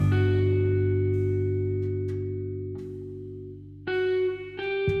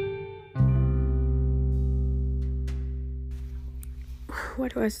Why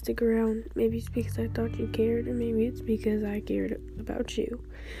do I stick around? Maybe it's because I thought you cared, or maybe it's because I cared about you.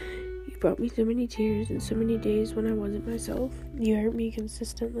 You brought me so many tears and so many days when I wasn't myself. You hurt me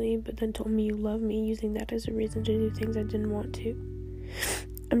consistently, but then told me you loved me, using that as a reason to do things I didn't want to.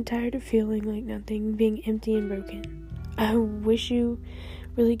 I'm tired of feeling like nothing, being empty and broken. I wish you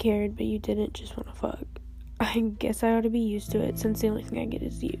really cared, but you didn't just want to fuck. I guess I ought to be used to it, since the only thing I get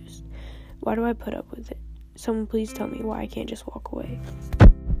is used. Why do I put up with it? Someone please tell me why I can't just walk away.